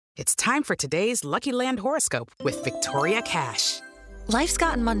It's time for today's Lucky Land horoscope with Victoria Cash. Life's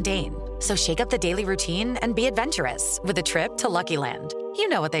gotten mundane, so shake up the daily routine and be adventurous with a trip to Lucky Land. You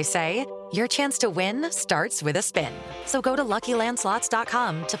know what they say, your chance to win starts with a spin. So go to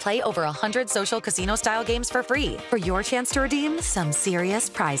LuckyLandSlots.com to play over 100 social casino-style games for free for your chance to redeem some serious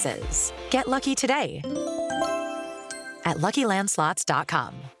prizes. Get lucky today at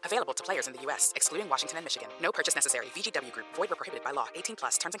LuckyLandSlots.com. Available to players in the U.S., excluding Washington and Michigan. No purchase necessary. VGW Group. Void where prohibited by law. 18+.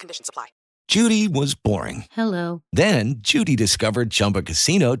 Terms and conditions apply. Judy was boring. Hello. Then Judy discovered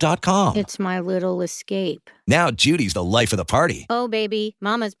ChumbaCasino.com. It's my little escape. Now Judy's the life of the party. Oh, baby,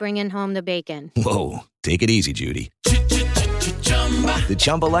 mama's bringing home the bacon. Whoa, take it easy, Judy. The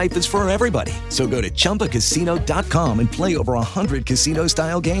Chumba life is for everybody. So go to ChumbaCasino.com and play over 100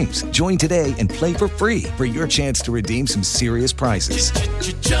 casino-style games. Join today and play for free for your chance to redeem some serious prizes.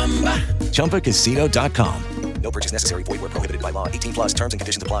 ChumbaCasino.com. No purchase necessary. Void where prohibited by law. 18+. Terms and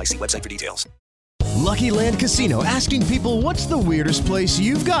conditions apply. See website for details. Lucky Land Casino, asking people, what's the weirdest place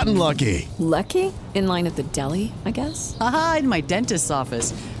you've gotten lucky? Lucky? In line at the deli, I guess? Aha, in my dentist's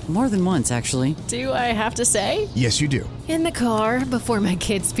office. More than once, actually. Do I have to say? Yes, you do. In the car before my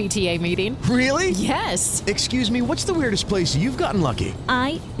kids' PTA meeting. Really? Yes. Excuse me, what's the weirdest place you've gotten lucky?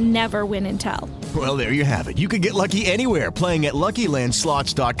 I never win and tell. Well, there you have it. You can get lucky anywhere, playing at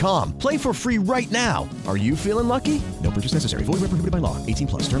LuckyLandSlots.com. Play for free right now. Are you feeling lucky? No purchase necessary. Void where prohibited by law. 18+.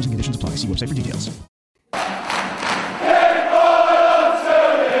 Terms and conditions apply. See website for details.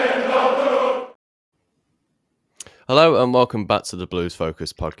 Hello and welcome back to the Blues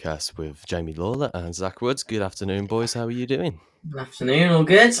Focus podcast with Jamie Lawler and Zach Woods. Good afternoon, boys. How are you doing? Good afternoon. All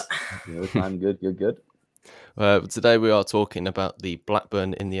good? Good, man. Good. Today we are talking about the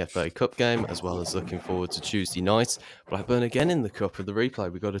Blackburn in the FA Cup game, as well as looking forward to Tuesday night. Blackburn again in the Cup with the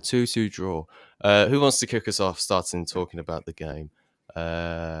replay. We got a 2-2 draw. Who wants to kick us off, starting talking about the game?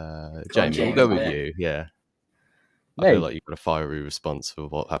 Jamie, we'll go with you. Yeah. I feel like you've got a fiery response for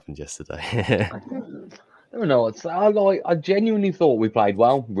what happened yesterday. I don't know. I genuinely thought we played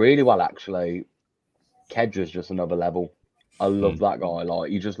well, really well, actually. Kedra's just another level. I love that guy.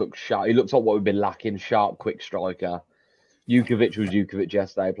 Like, he just looks sharp. He looks like what we've been lacking. Sharp, quick striker. Jukovic was Jukovic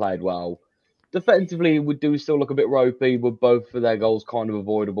yesterday. Played well. Defensively, we do still look a bit ropey, but both of their goals kind of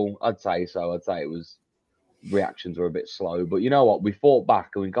avoidable. I'd say so. I'd say it was reactions were a bit slow. But you know what? We fought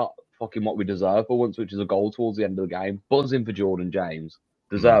back and we got fucking what we deserve for once, which is a goal towards the end of the game. Buzzing for Jordan James.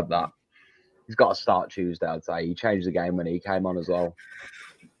 Deserved that. He's got to start Tuesday, I'd say. He changed the game when he came on as well.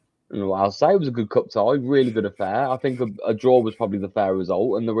 And I'll say it was a good cup tie, really good affair. I think a draw was probably the fair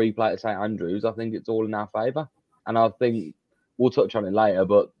result, and the replay at St Andrews, I think it's all in our favour. And I think we'll touch on it later,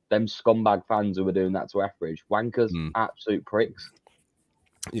 but them scumbag fans who were doing that to Etheridge, wankers, absolute pricks.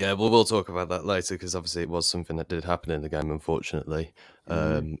 Yeah, well, we'll talk about that later because obviously it was something that did happen in the game, unfortunately.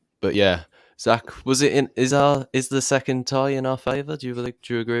 But yeah, Zach, was it is the second tie in our favour? Do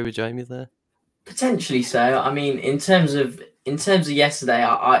you agree with Jamie there? Potentially so. I mean, in terms of yesterday,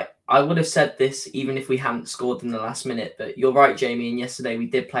 I would have said this even if we hadn't scored in the last minute. But you're right, Jamie. And yesterday we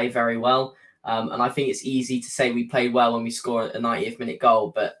did play very well. And I think it's easy to say we played well when we score a 90th minute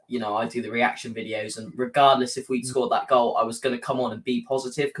goal. But, you know, I do the reaction videos. And regardless if we'd scored that goal, I was going to come on and be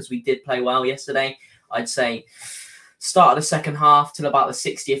positive because we did play well yesterday. I'd say start of the second half till about the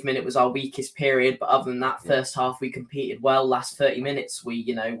 60th minute was our weakest period. But other than that, first half, we competed well. Last 30 minutes, we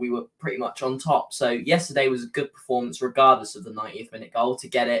were pretty much on top. So yesterday was a good performance, regardless of the 90th minute goal, to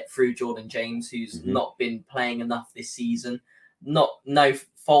get it through Jordan James, who's not been playing enough this season. No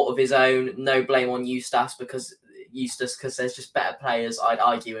fault of his own, no blame on Eustace because there's just better players, I'd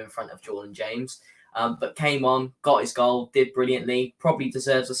argue, in front of Jordan James. But came on, got his goal, did brilliantly, probably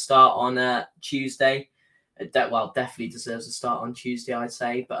deserves a start on Tuesday. Definitely deserves a start on Tuesday, I'd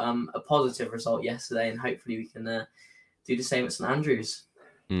say. But a positive result yesterday, and hopefully we can do the same at St Andrews.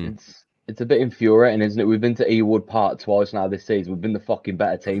 It's a bit infuriating, isn't it? We've been to Ewood Park twice now this season. We've been the fucking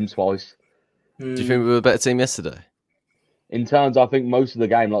better team twice. Do you think we were a better team yesterday? In terms, I think most of the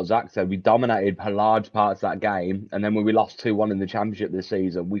game, like Zach said, we dominated large parts of that game. And then when we lost 2-1 in the championship this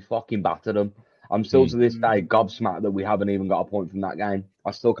season, we fucking battered them. I'm still to this day gobsmacked that we haven't even got a point from that game.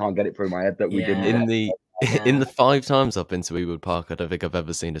 I still can't get it through my head that we didn't. In the 5 times I've been to Ewood Park, I don't think I've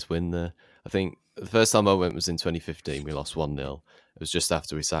ever seen us win there. I think the first time I went was in 2015. We lost 1-0. It was just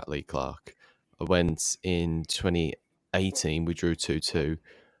after we sacked Lee Clark. I went in 2018. We drew 2-2.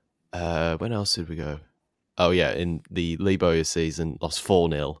 When else did we go? Oh, yeah, in the Lee Bowyer season, lost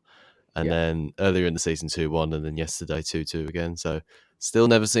 4-0. And then earlier in the season, 2-1. And then yesterday, 2-2 again. So still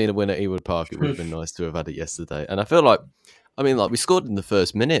never seen a win at Ewood Park. It would have been nice to have had it yesterday. And I feel like, we scored in the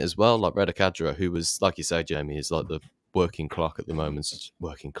first minute as well. Like Reda Kadra, who was, like you say, Jamie, is like the working clock at the moment.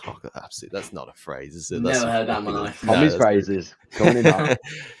 Working clock, absolutely. That's not a phrase, is it? That's Never heard that in my life. Tommy's phrases. Going in that.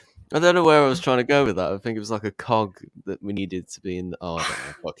 I don't know where I was trying to go with that. I think it was like a cog that we needed to be in. Oh, I don't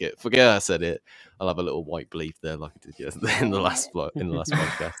know. Fuck it. Forget I said it. I'll have a little white bleep there, like I did yesterday in the last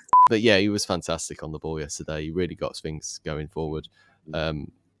podcast. But yeah, he was fantastic on the ball yesterday. He really got things going forward.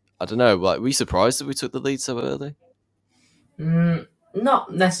 I don't know. Like, were you surprised that we took the lead so early?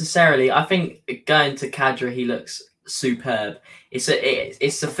 Not necessarily. I think going to Khadra, he looks superb. It's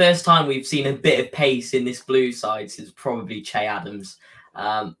the first time we've seen a bit of pace in this blue side since probably Che Adams.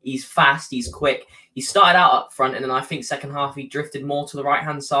 He's fast, he's quick. He started out up front, and then I think second half he drifted more to the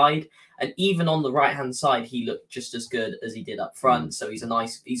right-hand side. And even on the right-hand side, he looked just as good as he did up front. So he's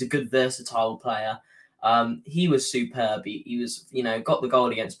a good versatile player. He was superb. He was, got the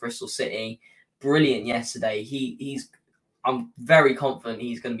goal against Bristol City. Brilliant yesterday. I'm very confident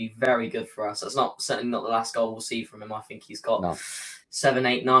he's going to be very good for us. That's certainly not the last goal we'll see from him. I think he's got 7,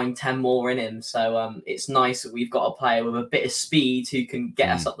 8, 9, 10 more in him. So it's nice that we've got a player with a bit of speed who can get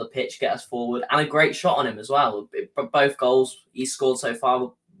us up the pitch, get us forward, and a great shot on him as well. Both goals he's scored so far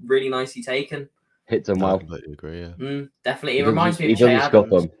were really nicely taken. Hits them well. I completely agree, yeah. Definitely. It reminds me of Che Che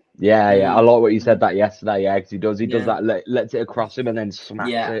Adams. Yeah. I like what you said that yesterday. Yeah, because he does that, lets it across him and then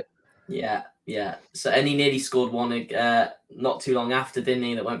smacks it. Yeah. So, and he nearly scored one not too long after, didn't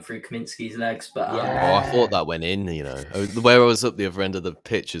he? That went through Kaminsky's legs. But I thought that went in. Where I was up the other end of the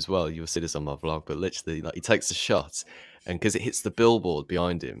pitch as well. You'll see this on my vlog, but literally, like, he takes the shot, and because it hits the billboard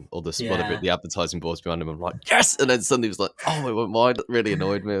behind him or the advertising boards behind him, I'm like, yes! And then suddenly it was like, oh, it went wide. It really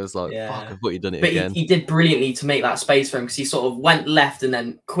annoyed me. I was like, fuck, I thought you'd done it again. He did brilliantly to make that space for him, because he sort of went left and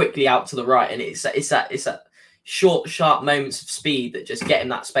then quickly out to the right, and it's that short, sharp moments of speed that just get him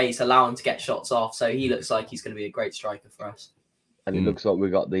that space, allow him to get shots off. So he looks like he's going to be a great striker for us. And it looks like we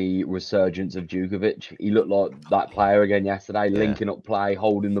got the resurgence of Djukovic. He looked like that player again yesterday, linking up play,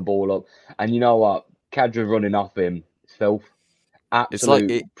 holding the ball up. And you know what? Khadra running off him, it's filth.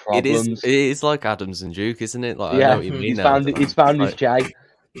 Absolute problems. It is like Adams and Duke, isn't it? Like, I know what you mean. He's found his Che.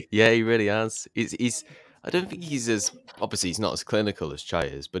 Yeah, he really has. He's. I don't think he's not as clinical as Che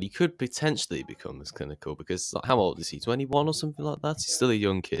is, but he could potentially become as clinical because, like, how old is he? 21 or something like that? He's still a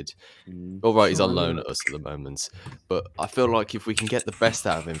young kid. All right, he's on loan at us at the moment, but I feel like if we can get the best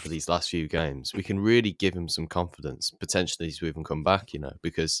out of him for these last few games, we can really give him some confidence, potentially to even come back,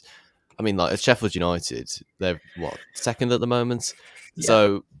 because, I mean, like, at Sheffield United, they're, second at the moment? Yeah.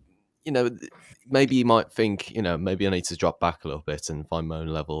 So, maybe you might think, maybe I need to drop back a little bit and find my own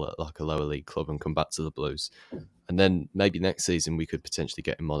level at like a lower league club and come back to the Blues. And then maybe next season we could potentially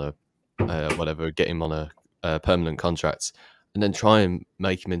get him on a permanent contract and then try and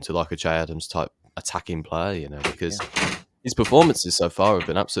make him into like a Che Adams type attacking player, because his performances so far have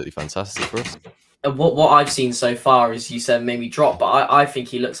been absolutely fantastic for us. What I've seen so far is, you said maybe drop, but I think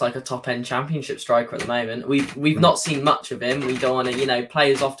he looks like a top end championship striker at the moment. We've not seen much of him. We don't want to,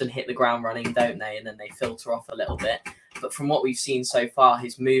 players often hit the ground running, don't they? And then they filter off a little bit. But from what we've seen so far,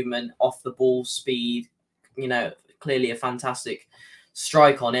 his movement, off the ball speed, clearly a fantastic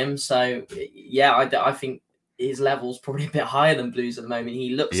strike on him. So yeah, I think his level's probably a bit higher than Blues at the moment.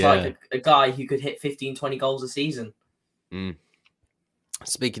 He looks like a guy who could hit 15, 20 goals a season.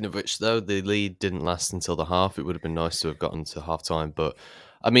 Speaking of which, though, the lead didn't last until the half. It would have been nice to have gotten to half time. But,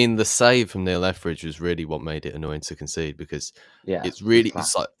 I mean, the save from Neil Etheridge was really what made it annoying to concede because it's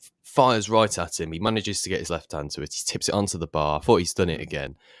like fires right at him. He manages to get his left hand to it. He tips it onto the bar. I thought he's done it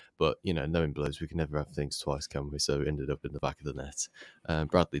again. But, knowing Blues, we can never have things twice, can we? So it ended up in the back of the net.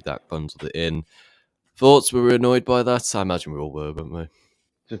 Bradley Dack bundled it in. Thoughts? Were we annoyed by that? I imagine we all were, weren't we?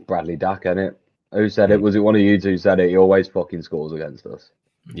 Just Bradley Dack, innit? Who said it? Was it one of you two said it? He always fucking scores against us.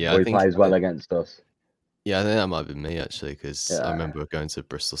 Yeah, he plays well against us. Yeah, I think that might have been me, actually, because I remember going to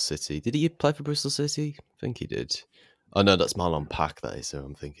Bristol City. Did he play for Bristol City? I think he did. Oh, no, that's Marlon Pack, that is who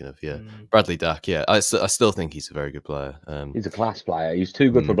I'm thinking of, yeah. Bradley Dack, yeah. I still think he's a very good player. He's a class player. He's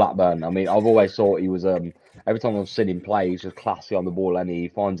too good for Blackburn. I mean, I've always thought he was... every time I've seen him play, he's just classy on the ball and he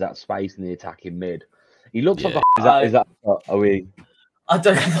finds that space in the attacking mid. He looks like are we... I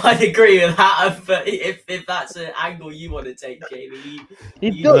don't know if I'd agree with that, but if that's an angle you want to take, Jamie.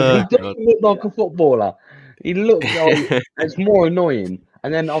 He doesn't look like a footballer. He looks like... It's more annoying.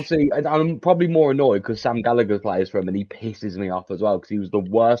 And then, obviously, I'm probably more annoyed because Sam Gallagher plays for him and he pisses me off as well because he was the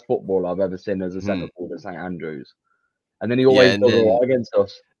worst footballer I've ever seen as a centre-forward at St Andrews. And then he always does a lot against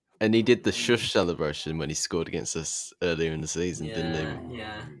us. And he did the shush celebration when he scored against us earlier in the season, didn't he?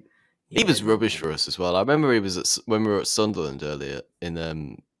 Yeah. He was rubbish for us as well. I remember he was when we were at Sunderland earlier in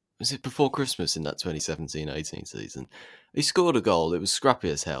was it before Christmas in that 2017-18 season? He scored a goal. It was scrappy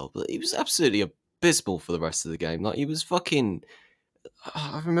as hell, but he was absolutely abysmal for the rest of the game. Like he was fucking.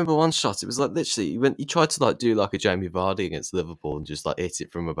 I remember one shot. It was like literally he tried to like do like a Jamie Vardy against Liverpool and just like hit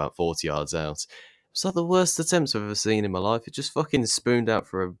it from about 40 yards out. It was like the worst attempts I've ever seen in my life. It just fucking spooned out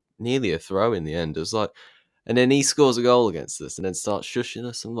for nearly a throw in the end. It was like, and then he scores a goal against us and then starts shushing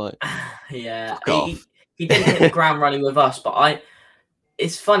us. I'm like, yeah, fuck off. He didn't hit the ground running with us, but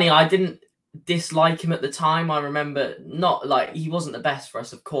it's funny, I didn't dislike him at the time. I remember not like he wasn't the best for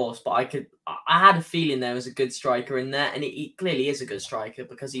us, of course, but I had a feeling there was a good striker in there, and he clearly is a good striker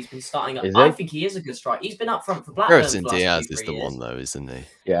because he's been starting up. I think he is a good striker. He's been up front for Blackburn. Bertrand Diaz is the one, though, isn't he?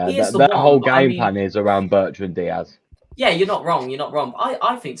 Yeah, that whole game plan is around Bertrand Diaz. Yeah, you're not wrong.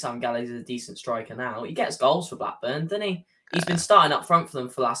 I think Sam Gallagher is a decent striker now. He gets goals for Blackburn, doesn't he? He's been starting up front for them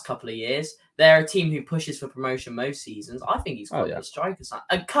for the last couple of years. They're a team who pushes for promotion most seasons. I think he's quite a good striker.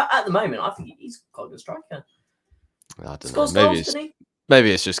 At the moment, I think he's quite a good striker. I don't know.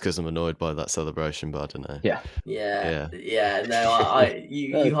 Maybe it's just because I'm annoyed by that celebration, but I don't know. Yeah. No,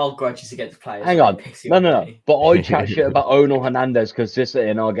 you hold grudges against players. Hang on, no. But I chat shit about Onel Hernandez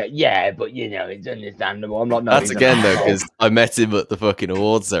consistently, and I get it's understandable. I'm like, no. That's again though because I met him at the fucking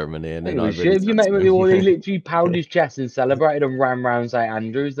awards ceremony, and then if you met him at the awards, he literally pounded his chest and celebrated and ran round St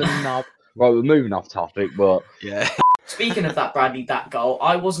Andrews and knob. Right, we're moving off topic, but yeah. Speaking of that, Bradley, that goal,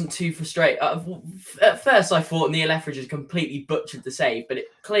 I wasn't too frustrated. At first, I thought Neil Etheridge had completely butchered the save, but it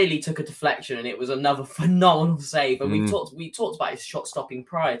clearly took a deflection, and it was another phenomenal save. And we talked about his shot stopping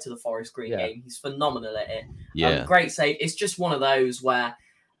prior to the Forest Green game. He's phenomenal at it. Yeah, great save. It's just one of those where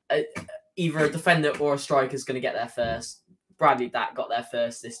either a defender or a striker is going to get there first. Bradley that got there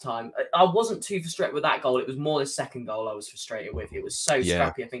first this time. I wasn't too frustrated with that goal. It was more the second goal I was frustrated with. It was so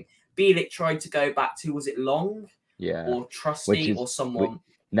scrappy. I think Bielik tried to go back to, was it Long? Yeah. Or Trusty or someone.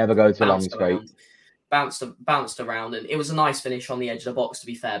 Never go to Long straight. Bounced around, and it was a nice finish on the edge of the box, to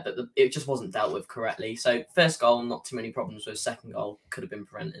be fair, but it just wasn't dealt with correctly. So first goal, not too many problems with. Second goal could have been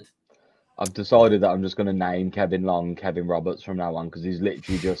prevented. I've decided that I'm just going to name Kevin Long Kevin Roberts from now on because he's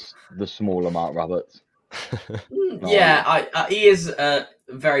literally just the smaller Mark Roberts. He is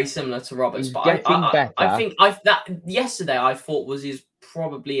very similar to Roberts, he's but better. I think that yesterday I thought was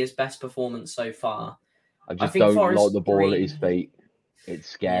probably his best performance so far. I just don't like the ball at his feet. It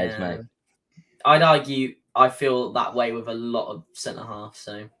scares me. I'd argue I feel that way with a lot of centre halves,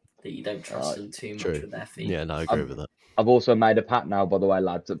 so that you don't trust them too much with their feet. Yeah, no, I agree with that. I've also made a pact now, by the way,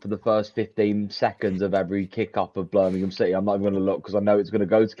 lads, that for the first 15 seconds of every kick-off of Birmingham City, I'm not even going to look because I know it's going to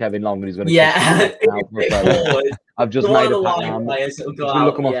go to Kevin Long and he's going to I've just made a pact now. I'm just going to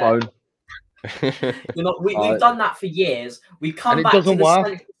look on my phone. We've done that for years. We come back to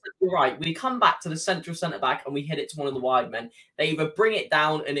the you're right. We come back to the central centre back and we hit it to one of the wide men. They either bring it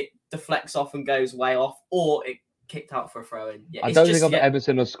down and it deflects off and goes way off, or it kicked out for a throw in. Yeah, I don't think I've ever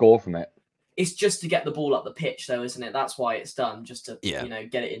seen a score from it. It's just to get the ball up the pitch, though, isn't it? That's why it's done, just to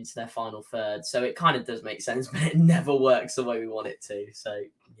get it into their final third. So it kind of does make sense, but it never works the way we want it to. So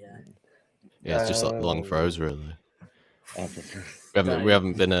it's just like long throws, really. We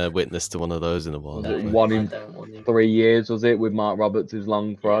haven't been a witness to one of those in a while. One in 3 years, was it, with Mark Roberts'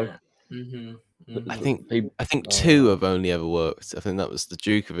 long throw? Yeah. Mm-hmm. I think two have only ever worked. I think that was the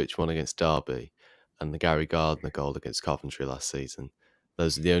Djukovic one against Derby and the Gary Gardner goal against Coventry last season.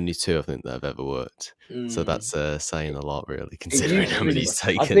 Those are the only two I think that have ever worked. So that's saying a lot, really, considering how many he's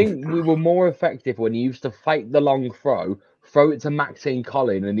taken. I think we were more effective when he used to fake the long throw it to Maxine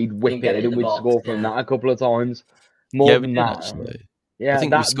Collin, and he'd whip it and we'd score from that a couple of times. More than that. Actually. Yeah, I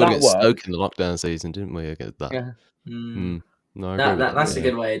think we scored against Stoke in the lockdown season, didn't we? Against that. Yeah. No, that's a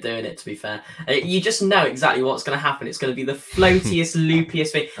good way of doing it, to be fair. You just know exactly what's going to happen. It's going to be the floatiest,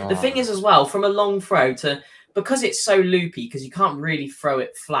 loopiest thing. The thing is, as well, from a long throw because it's so loopy, because you can't really throw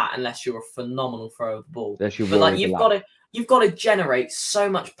it flat unless you're a phenomenal thrower of the ball. But you've got to generate so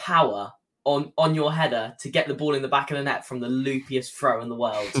much power on your header to get the ball in the back of the net from the loopiest throw in the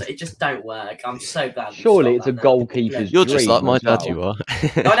world. So it just don't work. I'm so glad. Surely it's a goalkeeper's dream. You're just like my dad, you are.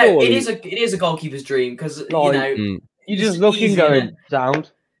 I know, it is a goalkeeper's dream because you just looking going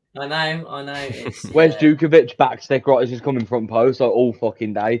sound. I know. Where's Djukovic backstick right as he's coming front post all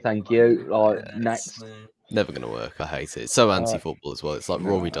fucking day? Thank you. Next. Never gonna work. I hate it. It's so anti-football as well. It's like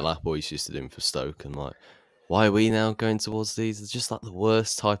Rory Delap always used to do for Stoke, and why are we now going towards these? It's just like the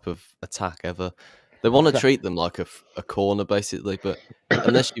worst type of attack ever. They want to treat them like a corner, basically, but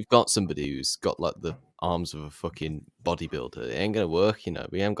unless you've got somebody who's got like the arms of a fucking bodybuilder, it ain't going to work, you know.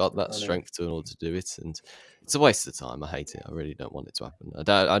 We haven't got that strength in order to do it, and it's a waste of time. I hate it. I really don't want it to happen.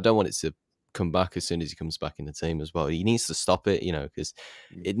 I don't want it to come back as soon as he comes back in the team as well. He needs to stop it, you know, because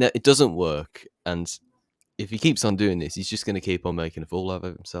it doesn't work, and if he keeps on doing this, he's just going to keep on making a fool out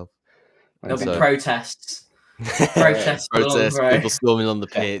of himself. There'll be So- protests. Protests for the long Protests, throw. people storming on the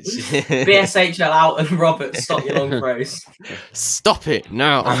pitch. BSHL out and Robert, stop your long throws. Stop it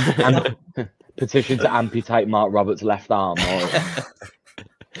now. Petition to amputate Mark Roberts' left arm.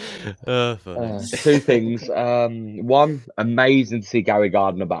 Funny. Two things. One, amazing to see Gary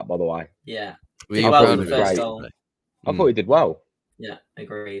Gardner back, by the way. Yeah. We Did I well thought for he the was first great. goal. I thought he did well. Yeah,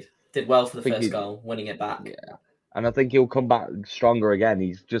 agreed. Did well for the Think first he- goal, winning it back. Yeah. And I think he'll come back stronger again.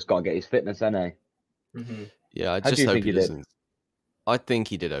 He's just got to get his fitness, hasn't he? Hmm. Yeah, I How do just you hope think he he did? doesn't. I think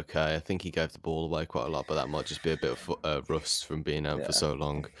he did okay. I think he gave the ball away quite a lot, but that might just be a bit of rust from being out for so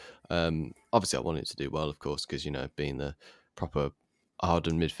long. Obviously, I want him to do well, of course, because, you know, being the proper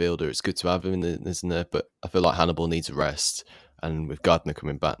hardened midfielder, it's good to have him, isn't there? But I feel like Hannibal needs a rest, and with Gardner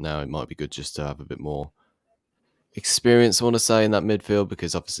coming back now, it might be good just to have a bit more experience, I want to say, in that midfield,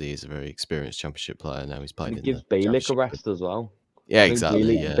 because obviously he's a very experienced championship player now. He's played It in gives the Bielik a championship. rest as well. Yeah, I think exactly.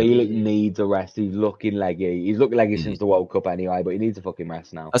 Bielik, Yeah. Bielik needs a rest. He's looking leggy. He's looked leggy Mm. since the World Cup anyway, but he needs a fucking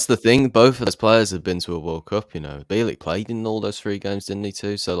rest now. That's the thing. Both of those players have been to a World Cup. You know, Bielik played in all those 3 games, didn't he?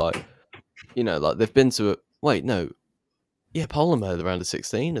 Too. So, like, you know, like they've been to a. Wait, no. Yeah, Poland made the round of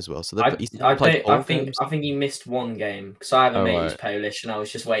 16 as well. So he's played all games. I think he missed one game because I have a Oh, mate right. who's Polish, and I was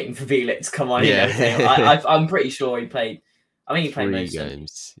just waiting for Bielik to come on. Yeah. I'm pretty sure he played. I think he played 3 most of them.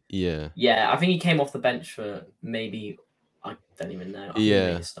 games. Yeah. Yeah, I think he came off the bench for maybe. I don't even know. I think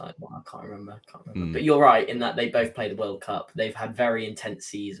Yeah. he started. Well, I can't remember. Mm. But you're right in that they both played the World Cup. They've had very intense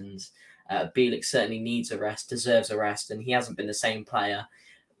seasons. Bielik certainly needs a rest, deserves a rest, and he hasn't been the same player,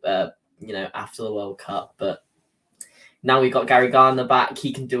 after the World Cup. But now we've got Gary Gardner back.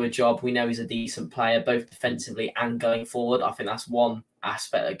 He can do a job. We know he's a decent player, both defensively and going forward. I think that's one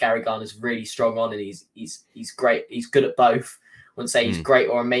aspect that Gary Gardner's really strong on, and he's great. He's good at both. I wouldn't say he's great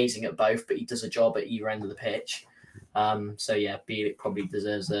or amazing at both, but he does a job at either end of the pitch. So yeah, Bielik probably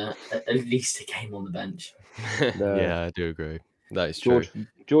deserves at least a game on the bench. Yeah, I do agree. That is true.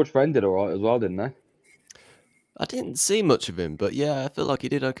 George Friend did all right as well, didn't they? I didn't see much of him, but yeah, I feel like he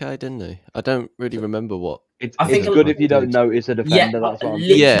did okay, didn't he? I don't really remember what. It's I think good if you don't notice a defender. That's what I'm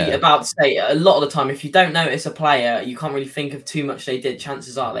literally saying. about to say. A lot of the time, if you don't notice a player, you can't really think of too much they did.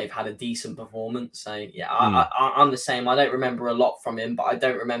 Chances are they've had a decent performance. So yeah, I'm the same. I don't remember a lot from him, but I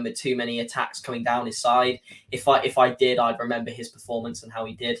don't remember too many attacks coming down his side. If I did, I'd remember his performance and how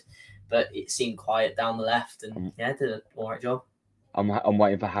he did. But it seemed quiet down the left, and yeah, did an all right job. I'm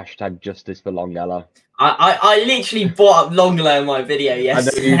waiting for hashtag justice for Longella. I literally brought up Longella in my video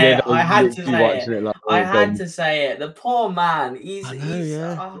yesterday. I know you did. I had to literally say watching it. it like, I had dumb. to say it. The poor man. He's I know, he's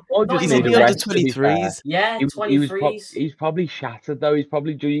yeah. not He's even in the the under rest, to be fair. 23s. Yeah, He was 23s. he's probably shattered though.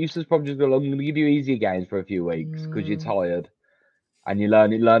 Eustace probably just go, I'm going to give you easier games for a few weeks because you're tired, and you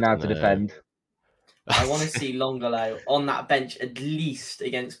learn how to No. defend. I want to see Longolo on that bench at least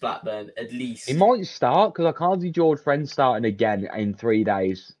against Blackburn. At least. He might start because I can't see George Friend starting again in 3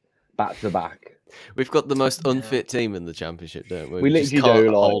 days back to back. We've got the most unfit team in the championship, don't we? We just literally can't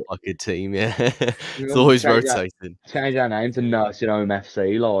do, like- hold like a team. Yeah, it's always Change our- rotating. Change our name to Nursing Home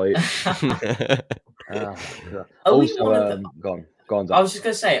FC, like. Are we Also, one of the- go on, Zach. I was just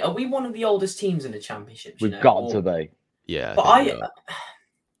going to say, are we one of the oldest teams in the championship? do you We've know? got Or- to be. Yeah, But think we I. are.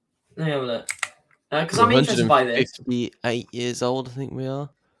 Let me have a look. Because I'm interested by this. 158 years old, I think we are.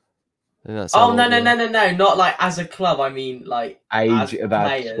 I think that's Oh how no old no we no are. no no! Not like as a club. I mean like Age as of our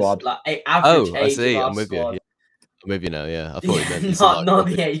players, squad. like average Oh, I age see. of our I'm with you. squad. Yeah. I'm with you now. Yeah, I thought you meant not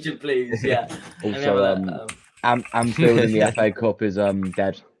the age of blues. Yeah. Let me have Also, a look, Anfield in the FA Cup is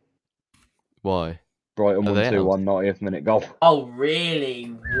dead. Why? Brighton Are won they 2-1, 90th minute goal. Oh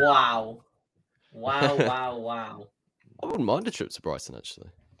really? Wow! Wow! I wouldn't mind a trip to Brighton actually.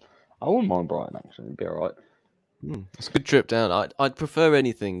 I wouldn't mind Brighton actually. It'd be alright. It's a good trip down. I'd prefer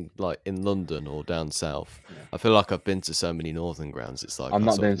anything like in London or down south. I feel like I've been to so many northern grounds. It's like I'm I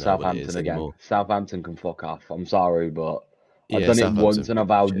not sort doing of know what it Southampton is again. anymore. Southampton can fuck off. I'm sorry, but I've Yeah, done it Southampton once and I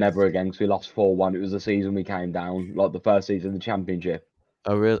vowed shit. never again because we lost 4-1. It was the season we came down, like the first season of the Championship.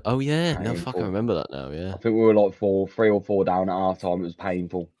 Oh really? Oh yeah. No, fuck, I Painful. remember that now. Yeah. I think we were like 3 or 4 down at half time. It was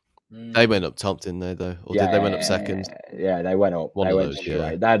painful. They went up top, didn't they? Though, or did they went up second? Yeah, they went up. One they of went those, straight.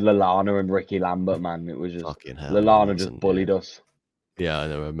 yeah. They had Lallana and Ricky Lambert, man. It was just Fucking hell, Lallana man, just wasn't bullied us. Yeah, I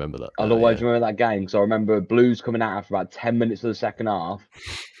know. I remember that. I'll now, always yeah. remember that game because I remember Blues coming out after about 10 minutes of the second half.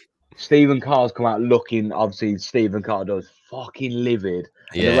 Stephen Carr's come out looking, obviously, Stephen Carr does fucking livid.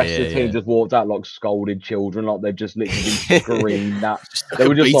 And the rest of the team just walked out like scolded children, like they've just literally been screamed at. They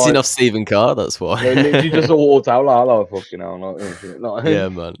were just beating like, off Stephen Carr. That's why. they literally just all walked out like, oh, fucking hell. Like, Yeah,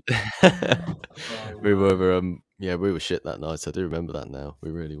 man. we were Yeah, we were shit that night. I do remember that now. We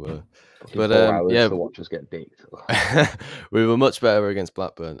really were. But 4 hours to watch us get dicked. We were much better against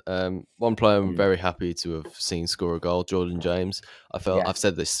Blackburn. One player I'm very happy to have seen score a goal, Jordan James. I've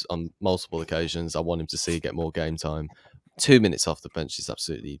said this on multiple occasions. I want him to see get more game time. 2 minutes off the bench is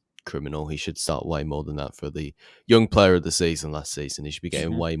absolutely criminal. He should start way more than that for the young player of the season last season. He should be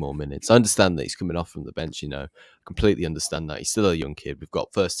getting way more minutes. I understand that he's coming off from the bench, completely understand that. He's still a young kid. We've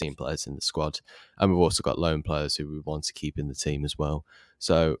got first team players in the squad, and we've also got loan players who we want to keep in the team as well.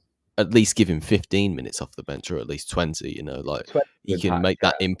 So at least give him 15 minutes off the bench, or at least 20, he can make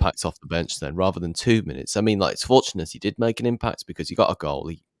that impact off the bench then, rather than 2 minutes. I mean, it's fortunate he did make an impact because he got a goal.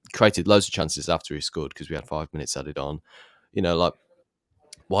 He created loads of chances after he scored because we had 5 minutes added on.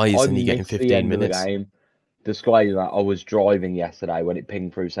 Why isn't he getting 15 minutes? Disclaimer that I was driving yesterday when it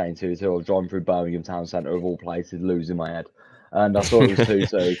pinged through saying 2-2. I was driving through Birmingham town centre of all places, losing my head. And I thought it was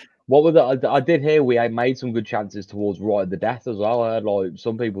 2-2. What were I did hear we had made some good chances towards right at the death as well. I heard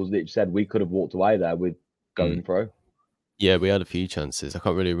some people said we could have walked away there with going through. Yeah, we had a few chances. I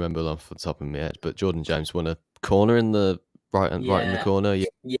can't really remember off the top of my head, but Jordan James won a corner in the right in the corner. Yeah.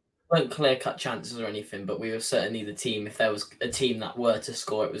 Weren't clear-cut chances or anything, but we were certainly the team. If there was a team that were to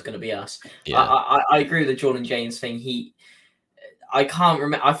score, it was going to be us. Yeah. I agree with the Jordan James thing. I can't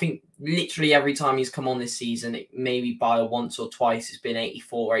remember. I think literally every time he's come on this season, maybe by once or twice, it's been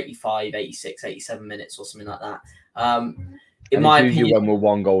 84, 85, 86, 87 minutes or something like that. In my opinion, when we're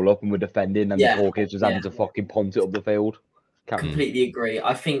 1 goal up and we're defending, and the poor kids was having to fucking punt it up the field. Completely agree.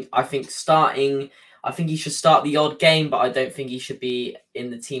 I think he should start the odd game, but I don't think he should be in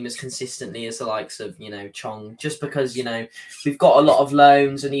the team as consistently as the likes of, Chong, just because, we've got a lot of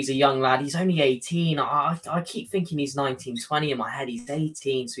loans and he's a young lad. He's only 18. I keep thinking he's 19, 20 in my head. He's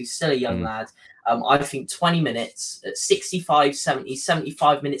 18, so he's still a young lad. I think 20 minutes at 65, 70,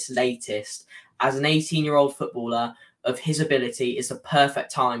 75 minutes latest as an 18-year-old footballer of his ability is the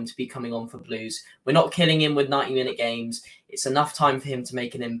perfect time to be coming on for Blues. We're not killing him with 90-minute games. It's enough time for him to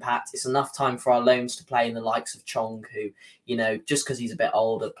make an impact. It's enough time for our loans to play in the likes of Chong, who, just because he's a bit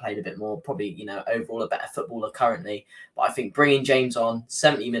older, played a bit more, probably, overall a better footballer currently. But I think bringing James on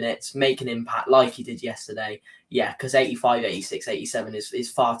 70 minutes, make an impact like he did yesterday. Yeah, because 85, 86, 87 is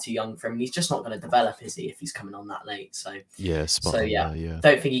far too young for him. He's just not going to develop, is he, if he's coming on that late? So,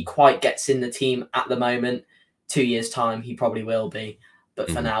 don't think he quite gets in the team at the moment. 2 years' time, he probably will be. But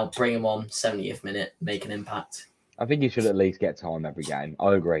for now, bring him on 70th minute, make an impact. I think he should at least get time every game.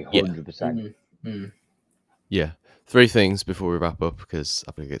 I agree, 100%. Yeah. 3 things before we wrap up, because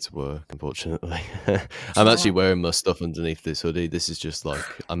I've got to get to work, unfortunately. I'm actually wearing my stuff underneath this hoodie. This is just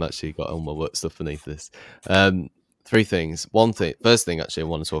I'm actually got all my work stuff beneath this. 3 things. First thing actually I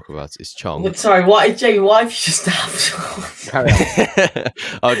want to talk about is Chong. Sorry, Jamie, why have you just stabbed? Carry on.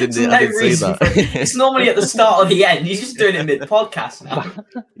 I didn't see that. It's normally at the start or the end. He's just doing it mid-podcast now.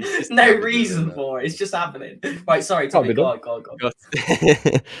 There's no reason for it. It's just happening. Right, sorry, Tommy. Go on.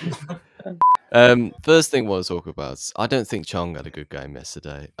 First thing I want to talk about, I don't think Chong had a good game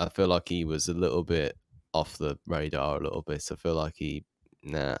yesterday. I feel like he was a little bit off the radar a little bit. I feel like he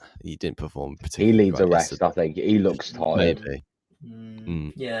didn't perform particularly. He needs a rest, I think. He looks tired. Maybe.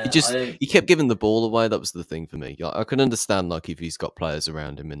 Yeah. He kept giving the ball away. That was the thing for me. I can understand if he's got players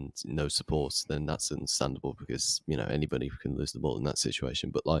around him and no support, then that's understandable because anybody can lose the ball in that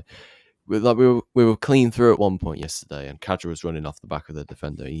situation. But we were clean through at one point yesterday, and Khadra was running off the back of the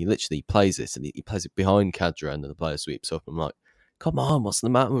defender. He literally plays this, and he plays it behind Khadra, and then the player sweeps up. I'm like, come on, what's the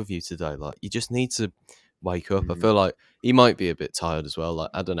matter with you today? You just need to wake up. I feel like he might be a bit tired as well.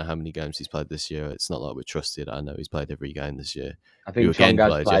 I don't know how many games he's played this year. It's not like we're trusted. I know he's played every game this year. I think Chong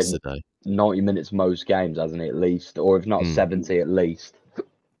has played yesterday 90 minutes most games, hasn't he, at least? Or if not 70 at least.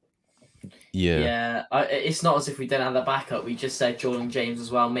 Yeah. It's not as if we don't have the backup. We just said Jordan James as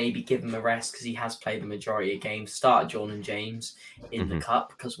well. Maybe give him a rest because he has played the majority of games. Start Jordan James in the cup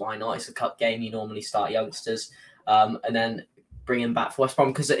because why not? It's a cup game. You normally start youngsters. And then bring him back for West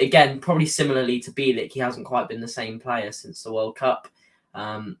Brom because, again, probably similarly to Bielik, he hasn't quite been the same player since the World Cup.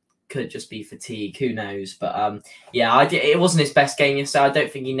 Could just be fatigue, who knows? But it wasn't his best game yesterday. I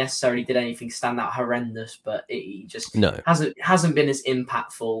don't think he necessarily did anything stand out horrendous, but he just hasn't been as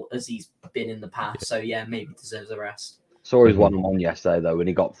impactful as he's been in the past. So maybe deserves a rest. Saw his 1-on-1 yesterday though when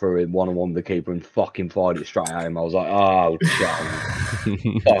he got through it 1-on-1 with the keeper and fucking fired it straight at him. I was like, oh,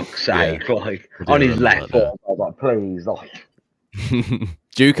 fuck's sake! On his left foot, I was like, please,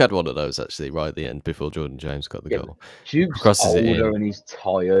 Duke had one of those actually right at the end before Jordan James got the goal. Duke's older and he's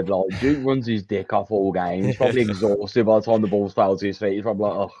tired. Duke runs his dick off all game. He's probably exhausted by the time the ball's fell to his feet. He's probably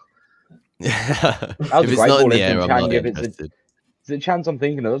like, oh. If it's not in the air, I'm not interested. Is it Chance I'm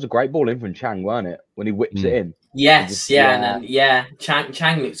thinking of? That was a great ball in from Chang, weren't it? When he whips it in. Yes, and then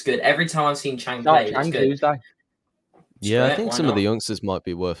Chang looks good. Every time I've seen Chang play, it looks good. Tuesday. Yeah, I think some of the youngsters might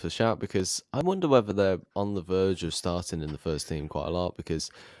be worth a shout because I wonder whether they're on the verge of starting in the first team quite a lot because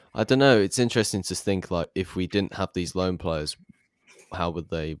I don't know. It's interesting to think like if we didn't have these loan players, how would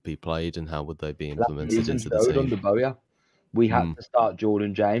they be played and how would they be implemented into the team? Under Bowyer. We had to start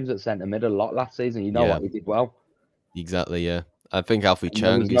Jordan James at centre mid a lot last season. You know what? He did well. Exactly, yeah. I think Alfie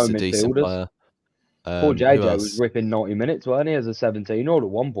Chang is a decent player. Poor JJ was ripping 90 minutes, weren't he, as a 17-year-old at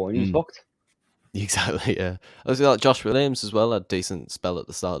one point. He's fucked. Exactly, yeah. I was like Josh Williams as well, had a decent spell at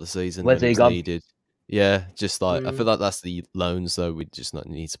the start of the season. Where's he gone? Needed. Yeah, just like I feel like that's the loans though. We just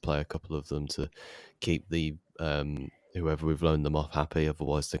need to play a couple of them to keep the whoever we've loaned them off happy.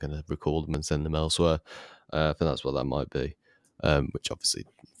 Otherwise, they're going to recall them and send them elsewhere. I think that's what that might be. Which obviously,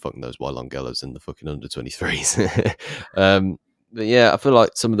 fuck knows why Longello's in the fucking under-23s. But yeah, I feel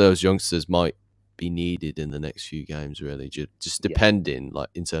like some of those youngsters might be needed in the next few games. Really, just depending, like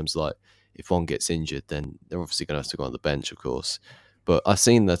in terms of like if one gets injured, then they're obviously going to have to go on the bench, of course. But I've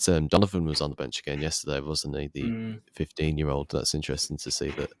seen that Donovan was on the bench again yesterday, wasn't he? The 15-year-old. That's interesting to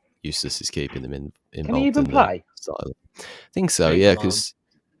see that Eustace is keeping him involved. Can he even play? I think so, yeah, because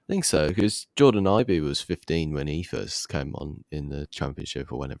Jordan Ivey was 15 when he first came on in the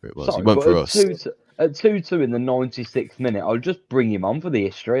championship or whenever it was. Sorry, he went for us. At 2-2 in the 96th minute, I'll just bring him on for the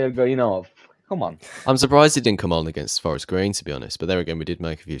history. I'll go, come on. I'm surprised he didn't come on against Forest Green, to be honest. But there again, we did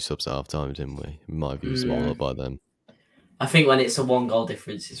make a few subs at half time, didn't we? We might have used them all up by then. I think when it's a 1-goal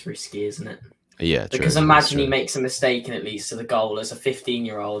difference, it's risky, isn't it? Yeah, true. Because imagine he makes a mistake and it leads to the goal. As a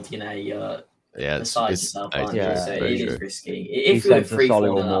 15-year-old, you're beside yourself, aren't you? So it is risky. If we were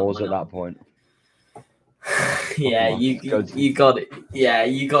 3-4 at that point. Yeah, you got it. Yeah,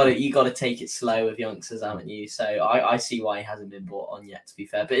 you got to take it slow with youngsters, haven't you? So I see why he hasn't been brought on yet. To be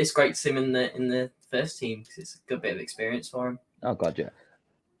fair, but it's great to see him in the first team because it's a good bit of experience for him. Oh god, yeah.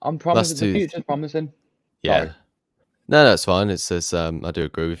 I'm promising. The future's promising. Yeah. Sorry. No, that's fine. It says I do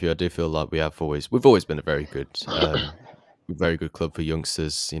agree with you. I do feel like we've always been a very good club for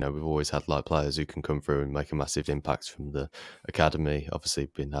youngsters. We've always had like players who can come through and make a massive impact from the academy. Obviously,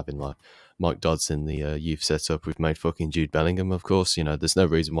 been having like Mike Dodds in the youth setup. We've made fucking Jude Bellingham, of course. There's no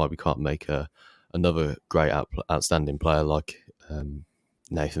reason why we can't make another great outstanding player like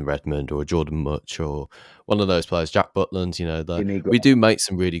Nathan Redmond or Jordan Much or one of those players, Jack Butland. We do make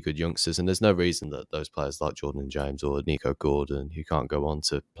some really good youngsters, and there's no reason that those players like Jordan James or Nico Gordon, who can't go on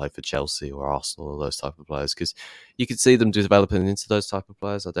to play for Chelsea or Arsenal or those type of players, because you could see them developing into those type of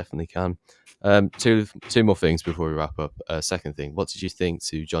players. I definitely can. Two more things before we wrap up. Second thing, what did you think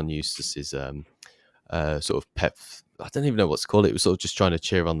to John Eustace's sort of pep? I don't even know what to call it. It was sort of just trying to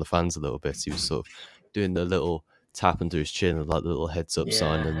cheer on the fans a little bit. He was sort of doing the little tap under his chin and like the little heads up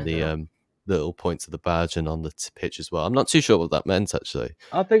sign and the little point to the badge and on the pitch as well. I'm not too sure what that meant actually.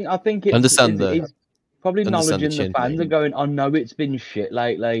 I think it's probably acknowledging the fans and going, I know it's been shit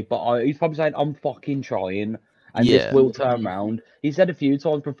lately, but he's probably saying I'm fucking trying and this will turn around. He said a few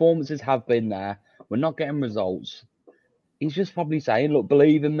times performances have been there. We're not getting results. He's just probably saying, look,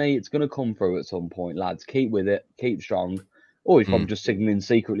 believe in me, it's going to come through at some point, lads. Keep with it, keep strong. Or he's probably just signaling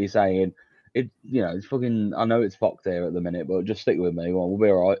secretly saying, it's fucking. I know it's fucked here at the minute, but just stick with me. We'll be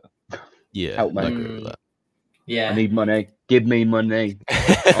all right. Yeah, help me. I agree with that. Yeah, I need money. Give me money.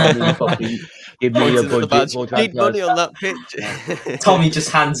 Give me a budget. Need money on that pitch. Tommy just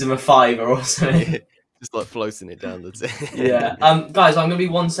hands him a $5 or something. Just like floating it down the tip. Yeah. Guys, I'm gonna be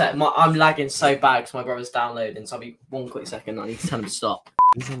 1 sec. I'm lagging so bad because my brother's downloading. So I'll be 1 quick second. I need to tell him to stop.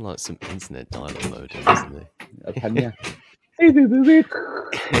 He's on like some internet dial-up mode, isn't he?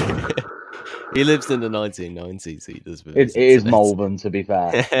 He lives in the 1990s. He does. It is Malvern, to be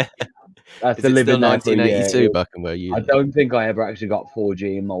fair. That's the living 1982 back in where you. I don't think I ever actually got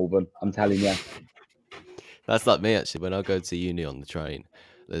 4G in Malvern. I'm telling you. That's like me actually. When I go to uni on the train,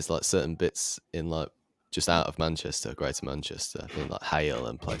 there's like certain bits in like just out of Manchester, Greater Manchester, I think like Hale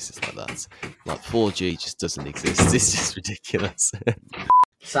and places like that. Like 4G just doesn't exist. It's just ridiculous.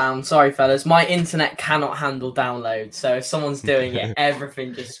 Sam, sorry fellas, my internet cannot handle download, so if someone's doing it,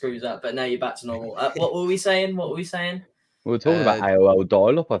 everything just screws up. But no, you're back to normal. What were we saying? We were talking about AOL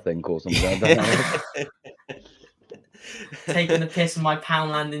dial-up, I think, or something. Taking the piss on my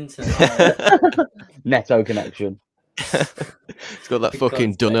Poundland internet. Netto connection. It's got that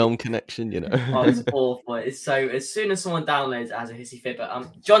fucking Dunelm connection, Oh, it's awful. It's so as soon as someone downloads it as a hissy fit.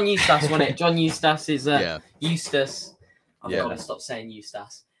 But John Eustace, wasn't it? John Eustace is Eustace. I've got to stop saying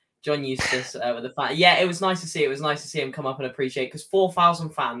Eustace. John Eustace with the fan. Yeah, it was nice to see. It was nice to see him come up and appreciate because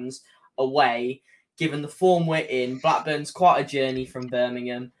 4,000 fans away given the form we're in. Blackburn's quite a journey from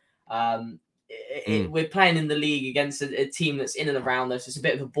Birmingham. We're playing in the league against a team that's in and around us. It's a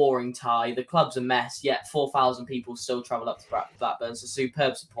bit of a boring tie. The club's a mess, yet 4,000 people still travel up to Blackburn. So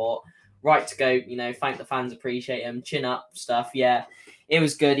superb support. Right to go, thank the fans, appreciate him. Chin up stuff, yeah. It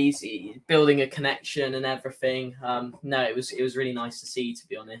was good. He's building a connection and everything. No, it was really nice to see, to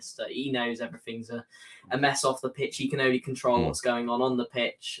be honest. He knows everything's a mess off the pitch. He can only control what's going on the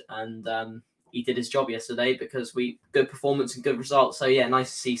pitch. And he did his job yesterday because good performance and good results. So, yeah,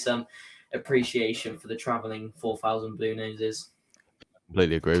 nice to see some appreciation for the travelling 4,000 Blue Noses.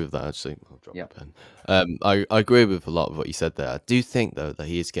 Completely agree with that, actually. I'll drop the pen. I agree with a lot of what you said there. I do think, though, that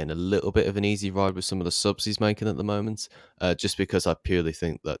he is getting a little bit of an easy ride with some of the subs he's making at the moment, just because I purely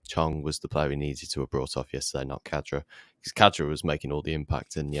think that Chong was the player he needed to have brought off yesterday, not Khadra. Because Khadra was making all the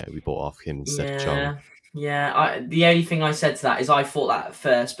impact, and we brought off him instead of Chong. Yeah, the only thing I said to that is I thought that at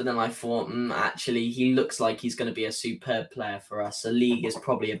first, but then I thought, actually, he looks like he's going to be a superb player for us. The league is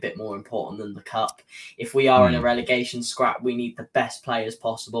probably a bit more important than the cup. If we are in a relegation scrap, we need the best players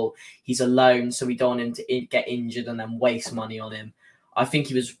possible. He's a loan, so we don't want him to get injured and then waste money on him. I think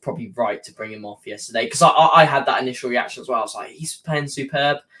he was probably right to bring him off yesterday, because I had that initial reaction as well. I was like, he's playing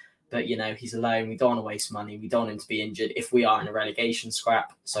superb, but, he's a loan. We don't want to waste money. We don't want him to be injured if we are in a relegation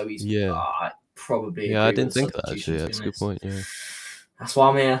scrap. So he's... probably. I didn't think that, actually. That's a good point, yeah. That's why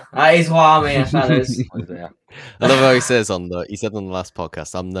I'm here. That is why I'm here, fellas. I love how he said on the last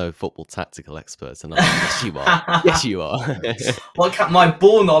podcast, I'm no football tactical expert. And I'm like, yes, you are. Yes, you are. My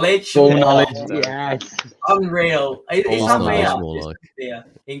ball knowledge. Ball knowledge, yes. Unreal. It's unreal. Yeah.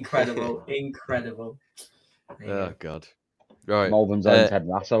 Incredible. Oh, God. Right. Malvern's own Ted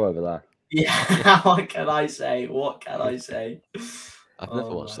Lasso over there. Yeah, what can I say? I've never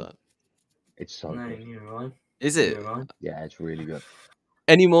watched that. It's so good. You're right. Is it? Yeah, it's really good.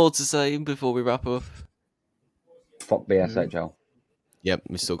 Any more to say before we wrap up? Fuck BSHL. Yep,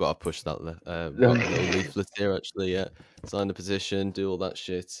 we still got to push that little leaflet here, actually, yeah. Sign the petition, do all that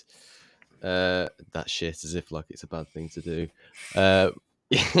shit. That shit as if like it's a bad thing to do.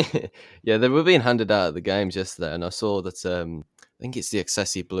 Yeah, they were being handed out at the games yesterday, and I saw that I think it's the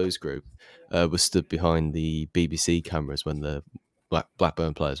Excessive Blues group was stood behind the BBC cameras when the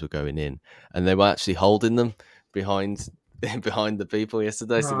Blackburn players were going in, and they were actually holding them behind the people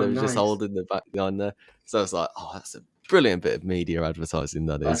yesterday. So they were just holding the back behind there. So I was like, oh, that's a brilliant bit of media advertising.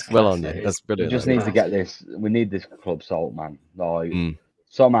 That's well on you. That's brilliant. We just need to get this. We need this club sold, man. Like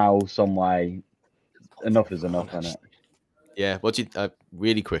somehow, some way, enough is enough, isn't it? Yeah. What do you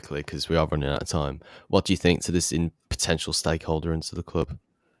really quickly, because we are running out of time? What do you think to this potential stakeholder into the club?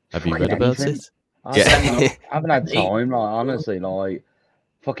 Have you read about it? I haven't had time, like, honestly, like,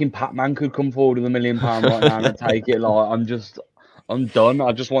 fucking Pac-Man could come forward with £1 million right now and take it, like, I'm done.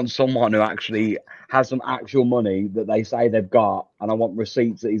 I just want someone who actually has some actual money that they say they've got, and I want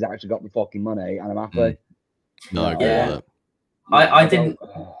receipts that he's actually got the fucking money, and I'm happy. No, I agree with that.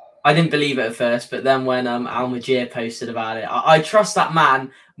 I didn't believe it at first, but then when Al Majir posted about it, I trust that man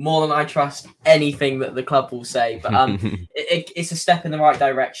more than I trust anything that the club will say. But it's a step in the right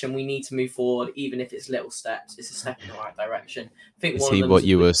direction. We need to move forward, even if it's little steps. It's a step in the right direction. I think is he what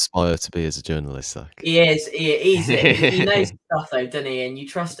you aspire to be as a journalist, Zach? He is. He knows stuff, though, doesn't he? And you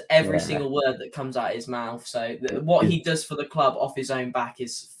trust every single word that comes out of his mouth. So what he does for the club off his own back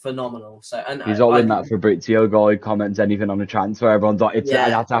is phenomenal. So he's all in that Fabrizio guy comments anything on a transfer. Everyone's like,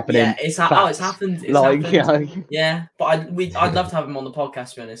 that's happening. Yeah, it's happened. It's happened. Yeah, but I'd love to have him on the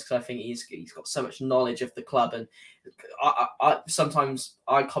podcast, to be honest, because I think he's got so much knowledge of the club. And I sometimes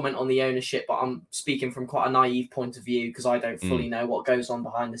I comment on the ownership, but I'm speaking from quite a naive point of view because I don't fully know what goes on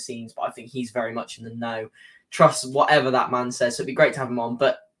behind the scenes. But I think he's very much in the know. Trust whatever that man says. So it'd be great to have him on.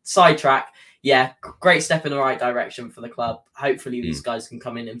 But sidetrack, yeah, great step in the right direction for the club. Hopefully these guys can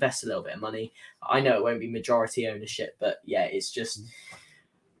come in, invest a little bit of money. I know it won't be majority ownership, but yeah, it's just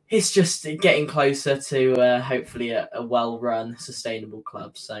getting closer to hopefully a well-run, sustainable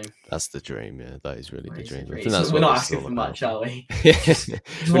club. So that's the dream. Yeah, that is really the dream. I think that's we're not asking for much, are we?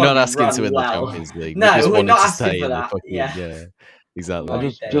 We're not asking to win the Champions League. No, we're not asking for that. Yeah.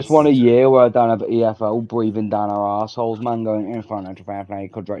 Exactly. I just want a year where I don't have EFL breathing down our arseholes, man, going in front of fair play,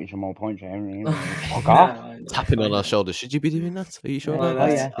 could rate some more points here. Fuck off. Tapping on our shoulders. Should you be doing that? Are you sure?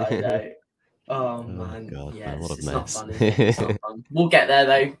 I know. Oh man, God, yeah, what a it's mess. not fun, is it? It's not fun. We'll get there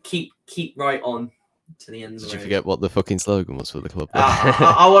though. Keep right on to the end of the road. Did you forget what the fucking slogan was for the club?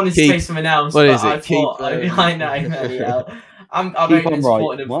 I wanted to say something else. What is it? I know. I've only been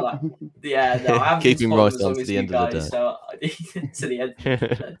supporting him for that. Yeah, no, I haven't keep been him right supporting on to the end of the day. So to the end.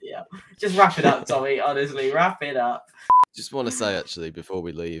 Yeah. Just wrap it up, Tommy. Honestly, wrap it up. Just want to say, actually, before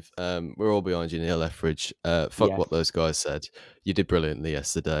we leave, we're all behind you, Neil Etheridge. Fuck Yes. what those guys said. You did brilliantly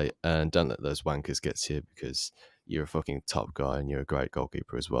yesterday, and don't let those wankers get to you because you're a fucking top guy and you're a great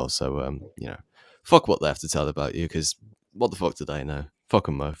goalkeeper as well. So, fuck what they have to tell about you because what the fuck do they know? Fuck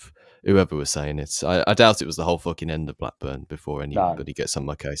them both. Whoever was saying it. I doubt it was the whole fucking end of Blackburn before anybody gets on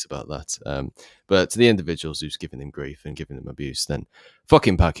my case about that. But to the individuals who's giving them grief and giving them abuse, then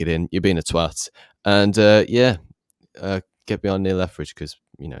fucking pack it in. You're being a twat. And, get behind Neil Etheridge because,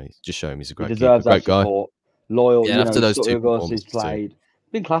 just show him he's a great keeper, great guy. Support. Loyal, Yeah, after those two performances played.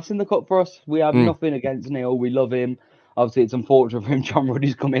 Been class in the cup for us. We have nothing against Neil. We love him. Obviously, it's unfortunate for him. John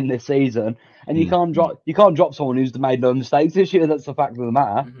Ruddy's come in this season, and you can't drop someone who's made no mistakes this year. That's the fact of the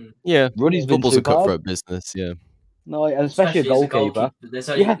matter. Yeah, Ruddy's been football's a superb. cutthroat business. Yeah, no, and especially a goalkeeper. There's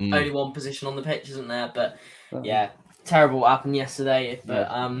only one position on the pitch, isn't there? But yeah, terrible what happened yesterday. But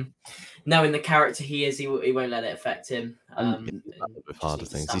knowing the character he is, he won't let it affect him. With harder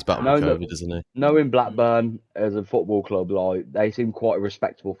things, he's battling COVID, isn't he? Knowing Blackburn as a football club, like they seem quite a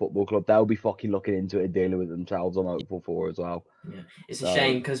respectable football club. They'll be fucking looking into it and dealing with themselves. I'm hopeful for as well. Yeah, it's a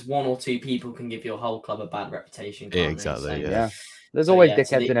shame because one or two people can give your whole club a bad reputation. Yeah, exactly. So, there's always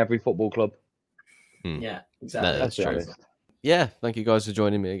dickheads in every football club. Yeah, exactly. No, that's true. Yeah, thank you guys for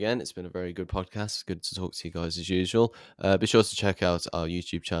joining me again. It's been a very good podcast. Good to talk to you guys as usual. Be sure to check out our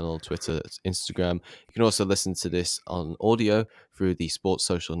YouTube channel, Twitter, Instagram. You can also listen to this on audio through the Sports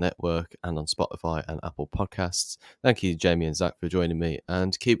Social Network and on Spotify and Apple Podcasts. Thank you, Jamie and Zach, for joining me,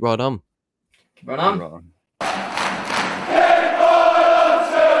 and keep right on. Keep right on.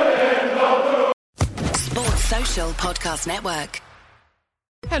 Sports Social Podcast Network.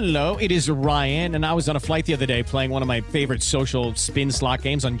 Hello, it is Ryan, and I was on a flight the other day playing one of my favorite social spin slot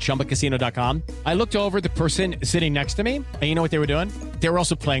games on ChumbaCasino.com. I looked over at the person sitting next to me, and you know what they were doing? They were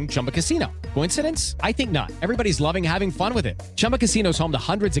also playing Chumba Casino. Coincidence? I think not. Everybody's loving having fun with it. Chumba Casino is home to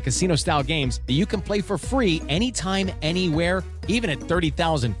hundreds of casino-style games that you can play for free anytime, anywhere, even at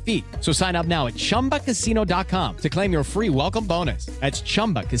 30,000 feet. So sign up now at ChumbaCasino.com to claim your free welcome bonus. That's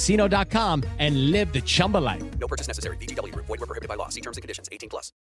ChumbaCasino.com and live the Chumba life. No purchase necessary. VGW Group. Void where prohibited by law. See terms and conditions. 18+.